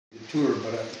tour,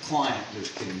 but a client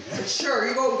just came in. Sure,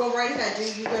 you go right ahead.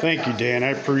 You Thank you, Dan. I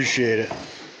appreciate it.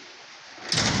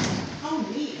 Oh,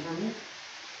 neat, honey.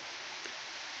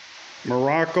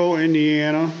 Morocco,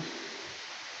 Indiana.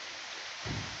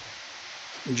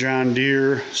 John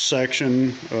Deere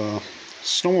section,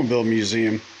 Snowmobile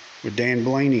Museum with Dan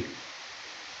Blaney.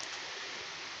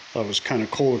 Thought it was kind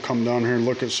of cool to come down here and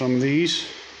look at some of these.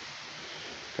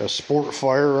 Got a Sport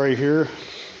Fire right here.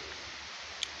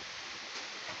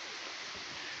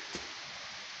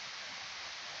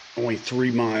 Only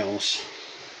 3 miles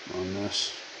on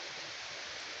this.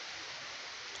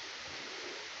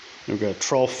 We've got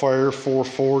Trail Fire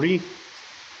 440.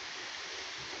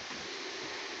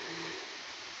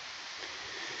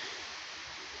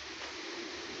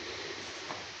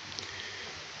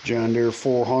 John Deere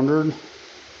 400.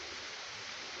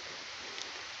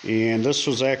 And this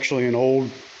was actually an old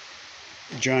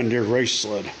John Deere race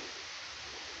sled.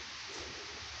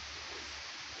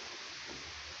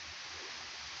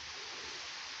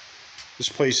 This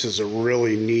place is a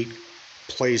really neat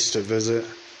place to visit.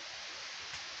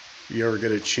 If you ever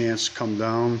get a chance to come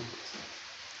down,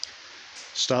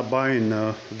 stop by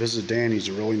and visit Dan. He's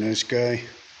a really nice guy.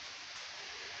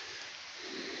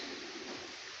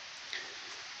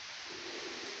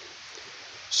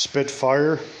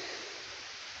 Spitfire.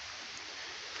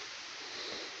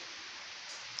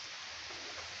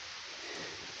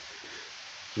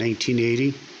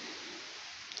 $19.80.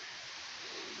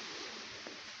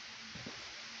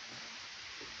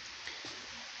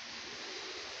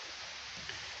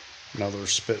 Another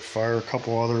Spitfire, a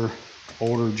couple other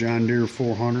older John Deere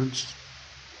 400s.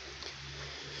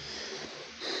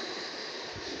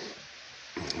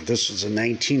 This is a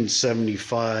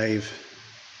 1975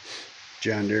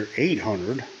 John Deere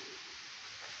 800.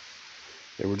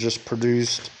 They were just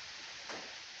produced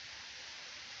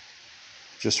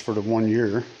just for the 1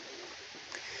 year.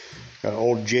 Got an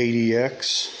old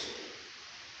JDX.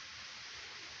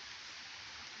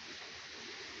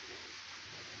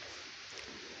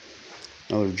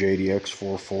 Another JDX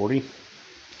 440.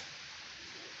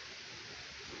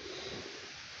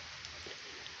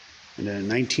 And then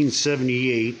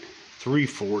 1978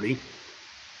 340.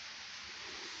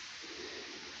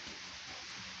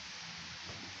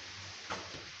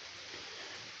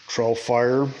 Trail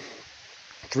Fire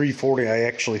 340. I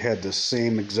actually had the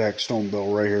same exact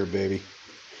snowmobile right here, baby.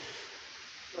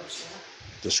 What's that?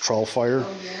 This Trail Fire.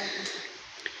 Oh, yeah.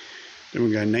 Then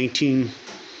we got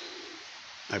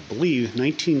I believe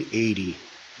 1980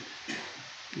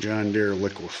 John Deere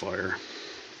Liquefier.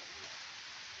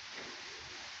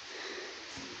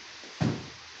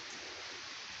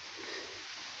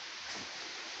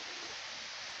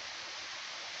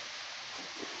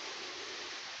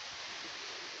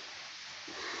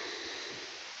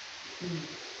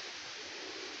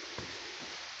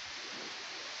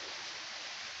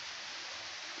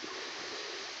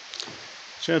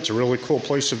 So it's a really cool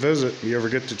place to visit if you ever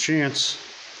get the chance.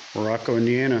 Morocco,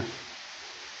 Indiana,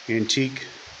 Antique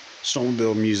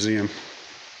Snowmobile Museum.